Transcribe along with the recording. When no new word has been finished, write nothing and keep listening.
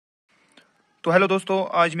तो हेलो दोस्तों,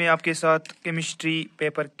 आज मैं आपके साथ केमिस्ट्री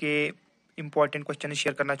पेपर के इम्पोर्टेंट क्वेश्चन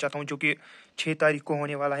शेयर करना चाहता हूं जो कि 6 तारीख को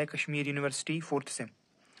होने वाला है कश्मीर यूनिवर्सिटी फोर्थ से।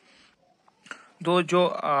 तो जो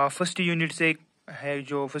फर्स्ट यूनिट से है,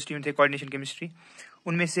 जो फर्स्ट यूनिट है कोऑर्डिनेशन केमिस्ट्री,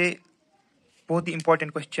 उनमें से बहुत ही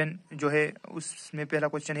इम्पोर्टेंट क्वेश्चन जो है उसमें पहला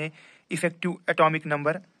क्वेश्चन है इफेक्टिव एटॉमिक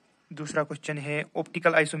नंबर। दूसरा क्वेश्चन है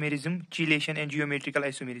optical isomerism, चीलेशन and geometrical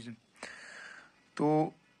isomerism.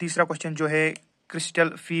 तो तीसरा क्वेश्चन जो है crystal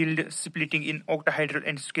field splitting in octahedral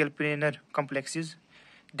and scale planar complexes,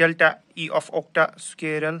 delta E of octa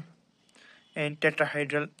स्केरल and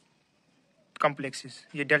tetrahedral complexes,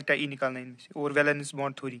 ये डेल्टा ई निकालना है इनमें से। और वैलेंस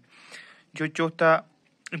बॉन्ड थ्योरी। जो चौथा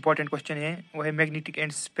इंपॉर्टेंट क्वेश्चन है वो है magnetic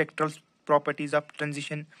and spectral properties of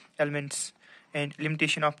transition elements and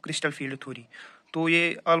limitation of crystal field theory. तो ये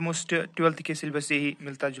ऑलमोस्ट 12th के सिलेबस से ही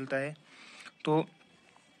मिलता जुलता है। तो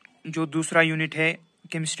जो दूसरा यूनिट है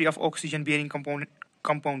chemistry of oxygen bearing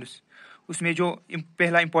compounds, उसमें जो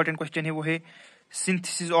पहला इंपॉर्टेंट क्वेश्चन है वो है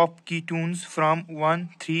सिंथेसिस ऑफ कीटोन्स फ्रॉम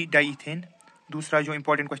 1,3 डाईथेन। दूसरा जो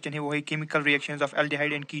इंपॉर्टेंट क्वेश्चन है वो है chemical reactions of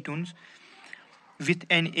aldehyde and ketones with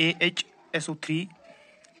NaHSO3,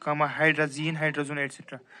 hydrazine hydrogen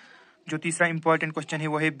etcetera. जो तीसरा इंपॉर्टेंट क्वेश्चन है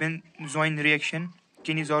वो है benzoin reaction,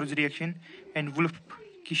 केनिज़ॉर्ज reaction and wolf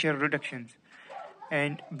Kishore reduction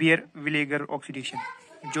and beer विलेगर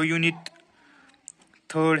oxidation. जो यूनिट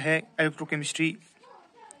थर्ड है इलेक्ट्रोकेमिस्ट्री,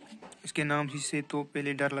 इसके नाम ही से तो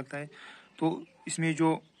पहले डर लगता है। तो इसमें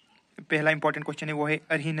जो पहला इंपॉर्टेंट क्वेश्चन है वो है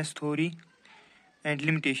अर्हिनस थ्योरी एंड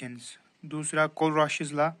लिमिटेशंस। दूसरा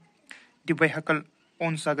कोलराशेस लॉ, डिबाई-हकल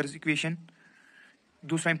ओन-सागर्स इक्वेशन।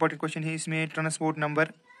 दूसरा इंपॉर्टेंट क्वेश्चन है इसमें transport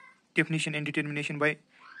number, definition and determination by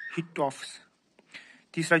हिटॉफ्स।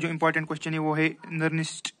 तीसरा जो इंपॉर्टेंट क्वेश्चन है वो है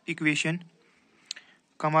नर्निस्ट equation,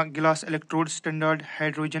 glass electrode, standard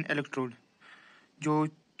hydrogen electrode. जो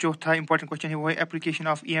चौथा इंपॉर्टेंट क्वेश्चन है वो है application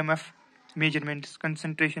of EMF measurements,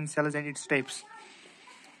 concentration sales and its types.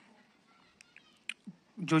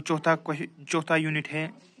 जो चौथा यूनिट है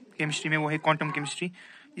केमिस्ट्री में वो है क्वांटम केमिस्ट्री।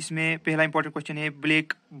 इसमें पहला इंपॉर्टेंट क्वेश्चन है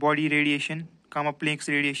black body radiation, planks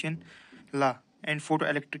radiation law and photo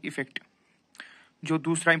electric effect. जो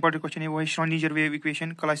दूसरा इंपॉर्टेंट क्वेश्चन है वो है Schrodinger wave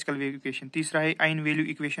equation, classical wave equation. तीसरा है ion value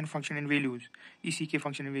equation, function and values, इसी के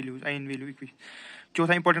function and values, ion value equation.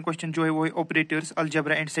 चौथा इंपॉर्टेंट क्वेश्चन जो है वो है operators,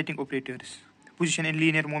 algebra and setting operators, position and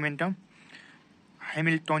linear momentum,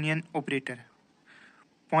 Hamiltonian operator.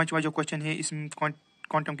 पांचवा जो क्वेश्चन है इसमें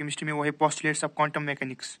क्वांटम केमिस्ट्री में वो है पोस्टुलेट्स ऑफ क्वांटम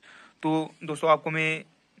मैकेनिक्स। तो दोस्तों आपको मैं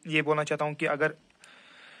ये बोलना चाहता हूँ कि अगर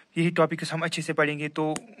यही टॉपिक्स हम अच्छे से पढ़ेंगे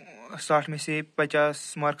तो 60 में से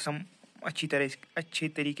 50 मार्क्स हम अच्छे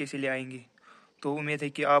तरीके से ले आएंगे। तो उम्मीद है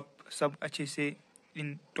कि आप सब अच्छे से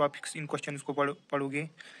इन टॉपिक्स, इन क्वेश्चंस को पढ़ोगे।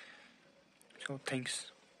 So thanks.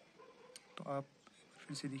 तो आप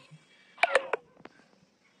फिर से देखिए,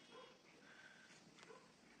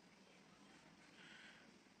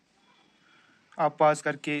 आप पास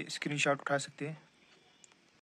करके स्क्रीनशॉट उठा सकते हैं।